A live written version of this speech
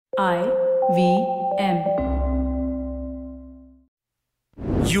IVM.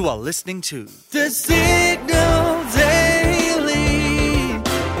 You are listening to The Signal Daily.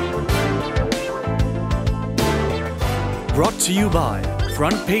 Brought to you by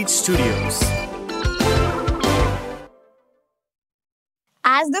Front Page Studios.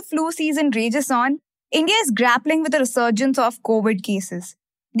 As the flu season rages on, India is grappling with a resurgence of COVID cases.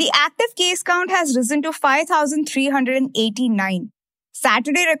 The active case count has risen to 5,389.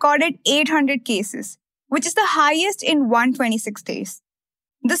 Saturday recorded 800 cases, which is the highest in 126 days.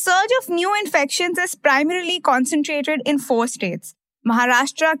 The surge of new infections is primarily concentrated in 4 states: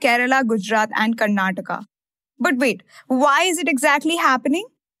 Maharashtra, Kerala, Gujarat, and Karnataka. But wait, why is it exactly happening?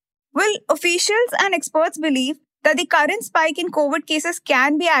 Well, officials and experts believe that the current spike in COVID cases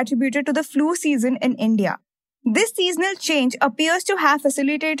can be attributed to the flu season in India. This seasonal change appears to have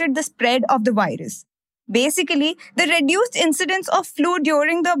facilitated the spread of the virus. Basically, the reduced incidence of flu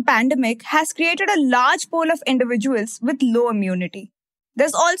during the pandemic has created a large pool of individuals with low immunity.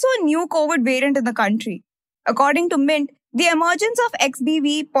 There's also a new COVID variant in the country. According to Mint, the emergence of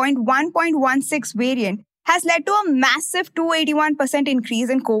XBB.1.16 variant has led to a massive 281% increase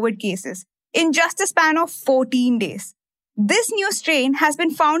in COVID cases in just a span of 14 days. This new strain has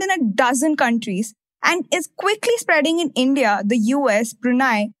been found in a dozen countries and is quickly spreading in India, the US,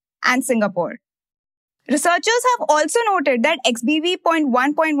 Brunei, and Singapore. Researchers have also noted that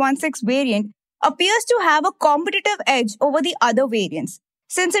XBB.1.16 variant appears to have a competitive edge over the other variants,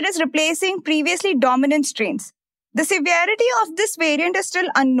 since it is replacing previously dominant strains. The severity of this variant is still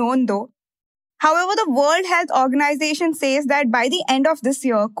unknown though. However, the World Health Organization says that by the end of this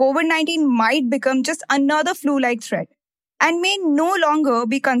year, COVID-19 might become just another flu-like threat and may no longer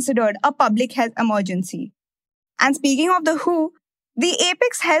be considered a public health emergency. And speaking of the WHO, the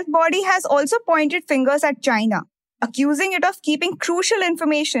apex health body has also pointed fingers at China, accusing it of keeping crucial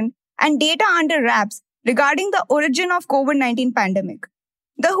information and data under wraps regarding the origin of COVID-19 pandemic.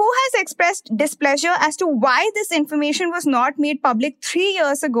 The WHO has expressed displeasure as to why this information was not made public 3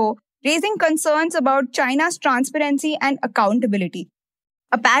 years ago, raising concerns about China's transparency and accountability.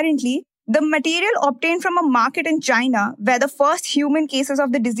 Apparently, the material obtained from a market in China, where the first human cases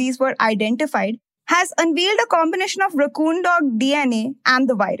of the disease were identified, has unveiled a combination of raccoon dog DNA and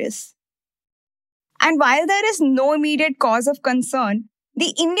the virus. And while there is no immediate cause of concern,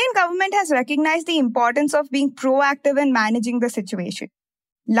 the Indian government has recognized the importance of being proactive in managing the situation.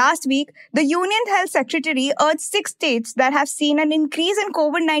 Last week, the Union Health Secretary urged 6 states that have seen an increase in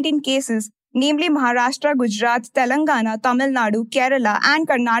COVID-19 cases, namely Maharashtra, Gujarat, Telangana, Tamil Nadu, Kerala, and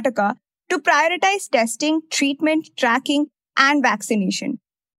Karnataka, to prioritize testing, treatment, tracking, and vaccination.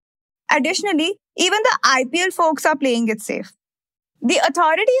 Additionally, even the IPL folks are playing it safe. The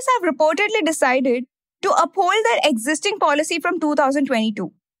authorities have reportedly decided to uphold their existing policy from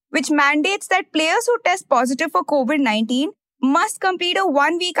 2022, which mandates that players who test positive for COVID-19 must complete a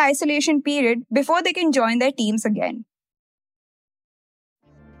 1-week isolation period before they can join their teams again.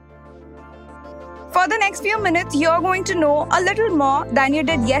 For the next few minutes, you're going to know a little more than you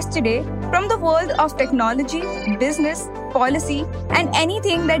did yesterday from the world of technology, business, policy, and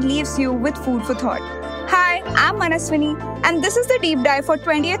anything that leaves you with food for thought. Hi, I'm Manaswini, and this is the Deep Dive for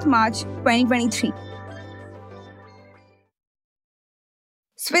 20th March 2023.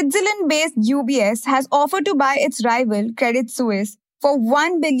 Switzerland-based UBS has offered to buy its rival, Credit Suisse, for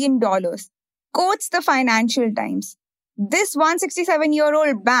 $1 billion, quotes the Financial Times. This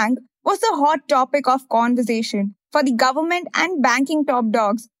 167-year-old bank was the hot topic of conversation for the government and banking top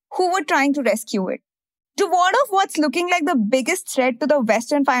dogs who were trying to rescue it. To ward off what's looking like the biggest threat to the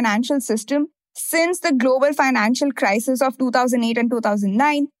Western financial system since the global financial crisis of 2008 and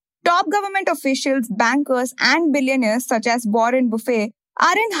 2009, top government officials, bankers, and billionaires such as Warren Buffett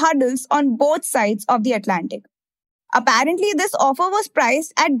are in huddles on both sides of the Atlantic. Apparently, this offer was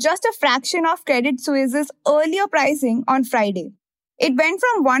priced at just a fraction of Credit Suisse's earlier pricing on Friday. It went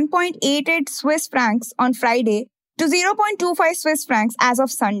from 1.88 Swiss francs on Friday to 0.25 Swiss francs as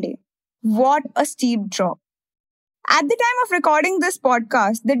of Sunday. What a steep drop. At the time of recording this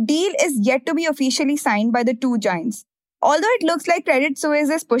podcast, the deal is yet to be officially signed by the two giants, although it looks like Credit Suisse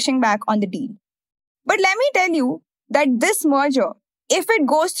is pushing back on the deal. But let me tell you that this merger, if it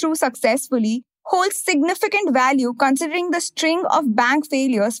goes through successfully, holds significant value considering the string of bank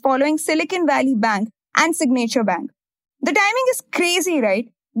failures following Silicon Valley Bank and Signature Bank. The timing is crazy, right?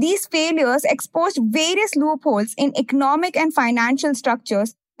 These failures exposed various loopholes in economic and financial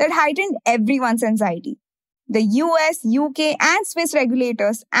structures that heightened everyone's anxiety. The US, UK, and Swiss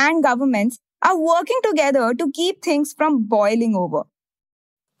regulators and governments are working together to keep things from boiling over.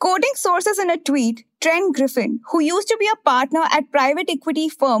 Quoting sources in a tweet, Trent Griffin, who used to be a partner at private equity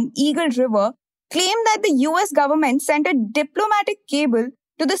firm Eagle River, claimed that the US government sent a diplomatic cable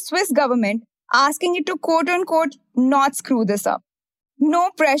to the Swiss government asking it to quote-unquote not screw this up.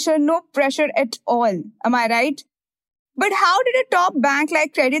 No pressure at all. Am I right? But how did a top bank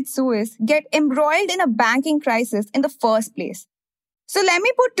like Credit Suisse get embroiled in a banking crisis in the first place? So let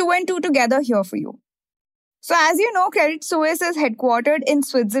me put two and two together here for you. So as you know, Credit Suisse is headquartered in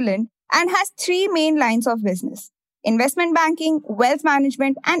Switzerland and has three main lines of business: investment banking, wealth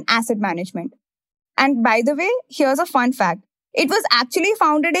management, and asset management. And by the way, here's a fun fact. It was actually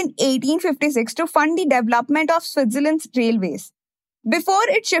founded in 1856 to fund the development of Switzerland's railways. Before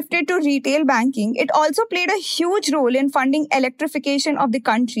it shifted to retail banking, it also played a huge role in funding electrification of the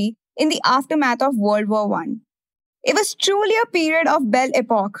country in the aftermath of World War I. It was truly a period of belle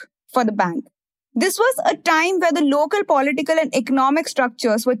epoque for the bank. This was a time where the local political and economic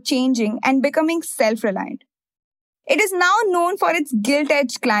structures were changing and becoming self-reliant. It is now known for its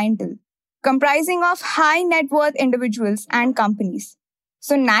gilt-edged clientele, comprising of high net worth individuals and companies.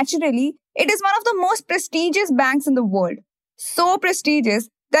 So naturally, it is one of the most prestigious banks in the world. So prestigious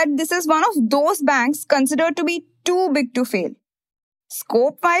that this is one of those banks considered to be too big to fail.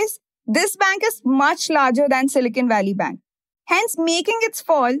 Scope-wise, this bank is much larger than Silicon Valley Bank, hence making its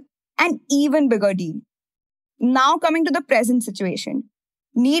fall an even bigger deal. Now coming to the present situation.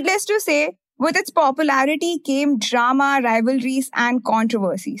 Needless to say, with its popularity came drama, rivalries, and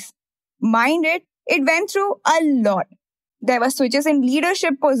controversies. Mind it went through a lot. There were switches in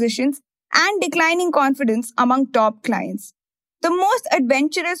leadership positions and declining confidence among top clients. The most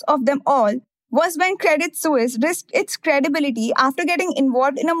adventurous of them all was when Credit Suisse risked its credibility after getting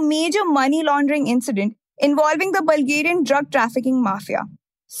involved in a major money laundering incident involving the Bulgarian drug trafficking mafia.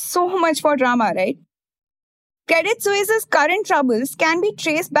 So much for drama, right? Credit Suisse's current troubles can be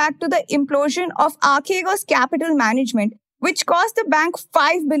traced back to the implosion of Archegos Capital Management, which cost the bank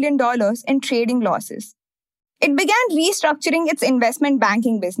 $5 billion in trading losses. It began restructuring its investment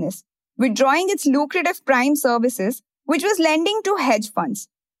banking business, withdrawing its lucrative prime services, which was lending to hedge funds.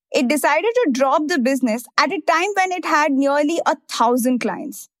 It decided to drop the business at a time when it had nearly 1,000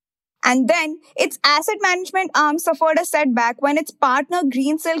 clients. And then its asset management arm suffered a setback when its partner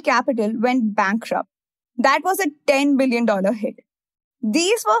Greensill Capital went bankrupt. That was a $10 billion hit.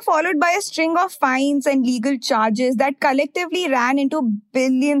 These were followed by a string of fines and legal charges that collectively ran into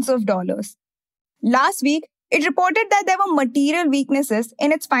billions of dollars. Last week, it reported that there were material weaknesses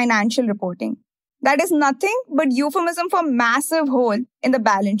in its financial reporting. That is nothing but euphemism for massive hole in the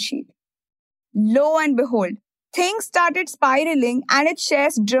balance sheet. Lo and behold, things started spiraling and its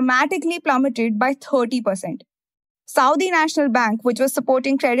shares dramatically plummeted by 30%. Saudi National Bank, which was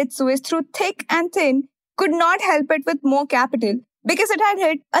supporting Credit Suisse through thick and thin, could not help it with more capital because it had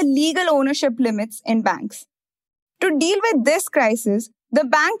hit a legal ownership limits in banks. To deal with this crisis, the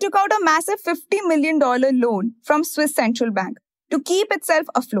bank took out a massive $50 million loan from Swiss Central Bank to keep itself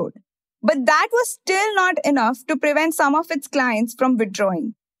afloat. But that was still not enough to prevent some of its clients from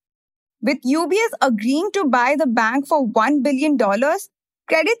withdrawing. With UBS agreeing to buy the bank for $1 billion,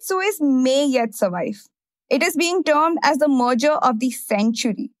 Credit Suisse may yet survive. It is being termed as the merger of the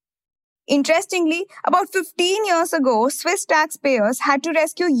century. Interestingly, about 15 years ago, Swiss taxpayers had to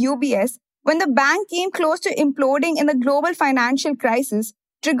rescue UBS when the bank came close to imploding in the global financial crisis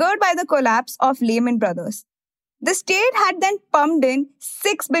triggered by the collapse of Lehman Brothers. The state had then pumped in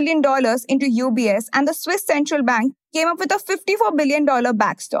 $6 billion into UBS and the Swiss Central Bank came up with a $54 billion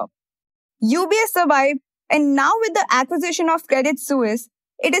backstop. UBS survived and now with the acquisition of Credit Suisse,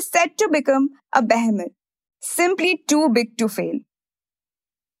 it is set to become a behemoth. Simply too big to fail.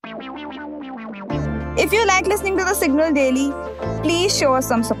 If you like listening to The Signal Daily, please show us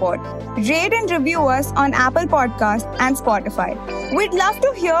some support. Rate and review us on Apple Podcasts and Spotify. We'd love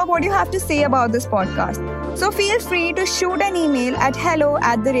to hear what you have to say about this podcast. So feel free to shoot an email at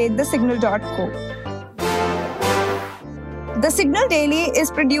hello@thesignal.co. The Signal Daily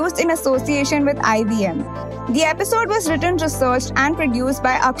is produced in association with IBM. The episode was written, researched and produced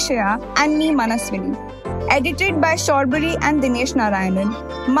by Akshaya and me, Manaswini. Edited by Shorbury and Dinesh Narayanan.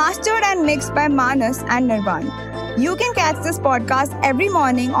 Mastered and mixed by Manas and Nirvan. You can catch this podcast every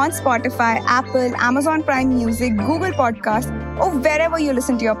morning on Spotify, Apple, Amazon Prime Music, Google Podcasts, or wherever you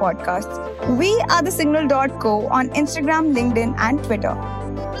listen to your podcasts. We are thesignal.co on Instagram, LinkedIn, and Twitter.